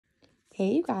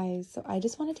Hey you guys, so I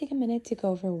just want to take a minute to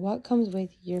go over what comes with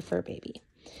your fur baby.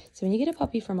 So when you get a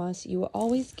puppy from us, you will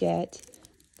always get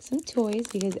some toys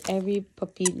because every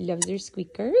puppy loves their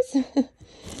squeakers.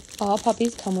 All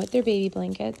puppies come with their baby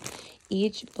blankets.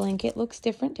 Each blanket looks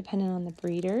different depending on the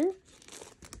breeder.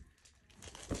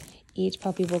 Each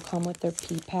puppy will come with their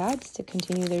pee pads to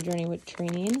continue their journey with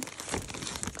training,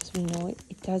 because we know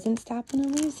it doesn't stop when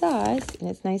it leaves us, and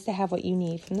it's nice to have what you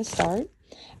need from the start.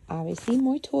 Obviously,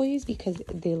 more toys because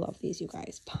they love these, you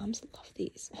guys. Poms love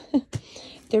these.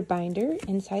 Their binder,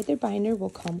 inside their binder will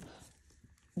come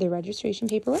their registration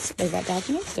paperwork, their vet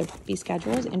documents, their puppy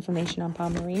schedules, information on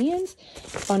Pomeranians,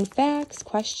 fun facts,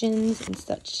 questions, and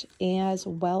such, as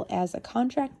well as a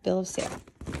contract bill of sale.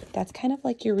 That's kind of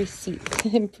like your receipt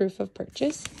and proof of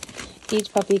purchase.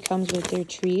 Each puppy comes with their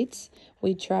treats.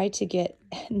 We try to get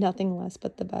nothing less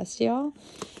but the best, y'all.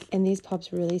 And these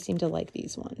pups really seem to like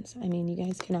these ones. I mean, you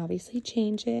guys can obviously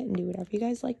change it and do whatever you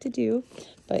guys like to do.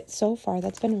 But so far,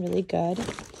 that's been really good.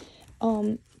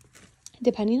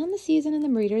 Depending on the season and the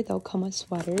breeder, they'll come with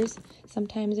sweaters.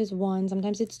 Sometimes it's one,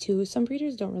 sometimes it's two. Some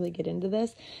breeders don't really get into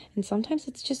this. And sometimes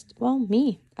it's just, well,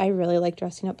 me. I really like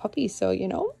dressing up puppies. So, you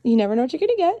know, you never know what you're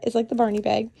going to get. It's like the Barney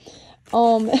bag.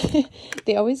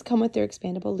 They always come with their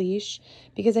expandable leash,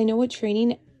 because I know with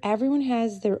training, everyone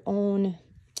has their own,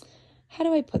 how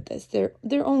do I put this? Their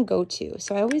own go-to.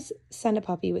 So I always send a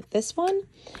puppy with this one,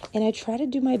 and I try to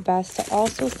do my best to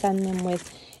also send them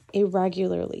with a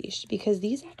regular leash, because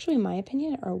these actually, in my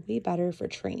opinion, are way better for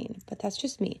training. But that's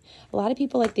just me. A lot of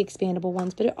people like the expandable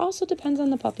ones, but it also depends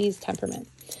on the puppy's temperament.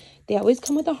 They always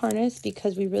come with a harness,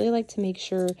 because we really like to make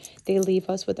sure they leave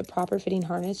us with a proper fitting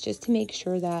harness, just to make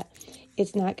sure that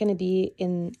it's not going to be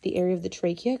in the area of the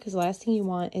trachea, because the last thing you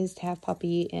want is to have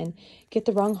puppy and get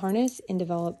the wrong harness and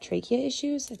develop trachea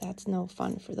issues. That's no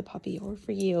fun for the puppy or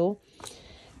for you.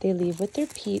 They leave with their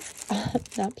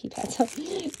not pee pads,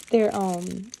 their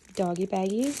doggy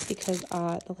baggies, because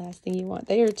the last thing you want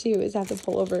there too is have to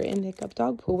pull over and pick up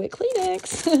dog poo with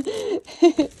Kleenex.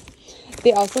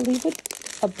 They also leave with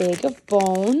a bag of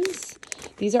bones.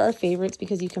 These are our favorites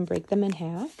because you can break them in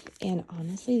half. And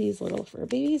honestly, these little fur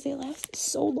babies, they last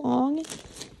so long.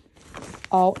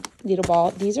 Oh, little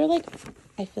ball. These are like,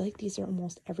 I feel like these are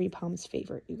almost every Pom's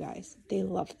favorite, you guys. They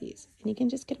love these. And you can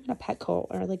just get them in a Petco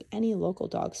or like any local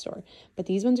dog store. But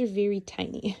these ones are very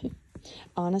tiny.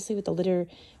 Honestly, with the litter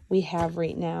we have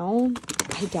right now,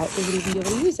 I doubt they would even be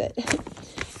able to use it.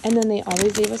 And then they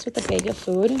always leave us with a bag of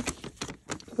food.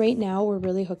 Right now, we're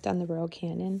really hooked on the Royal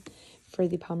Canin for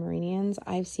the Pomeranians.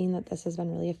 I've seen that this has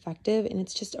been really effective, and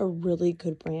it's just a really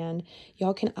good brand.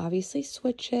 Y'all can obviously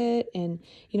switch it and,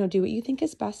 you know, do what you think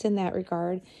is best in that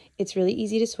regard. It's really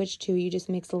easy to switch to. You just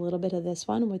mix a little bit of this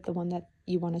one with the one that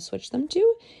you want to switch them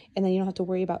to, and then you don't have to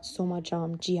worry about so much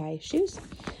GI issues.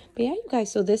 But yeah, you guys,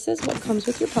 so this is what comes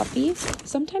with your puppy.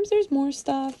 Sometimes there's more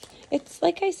stuff. It's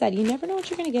like I said, you never know what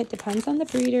you're going to get. Depends on the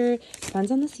breeder,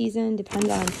 depends on the season, depends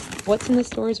on what's in the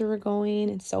stores where we're going,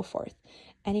 and so forth.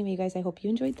 Anyway, you guys, I hope you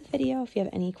enjoyed the video. If you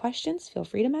have any questions, feel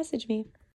free to message me.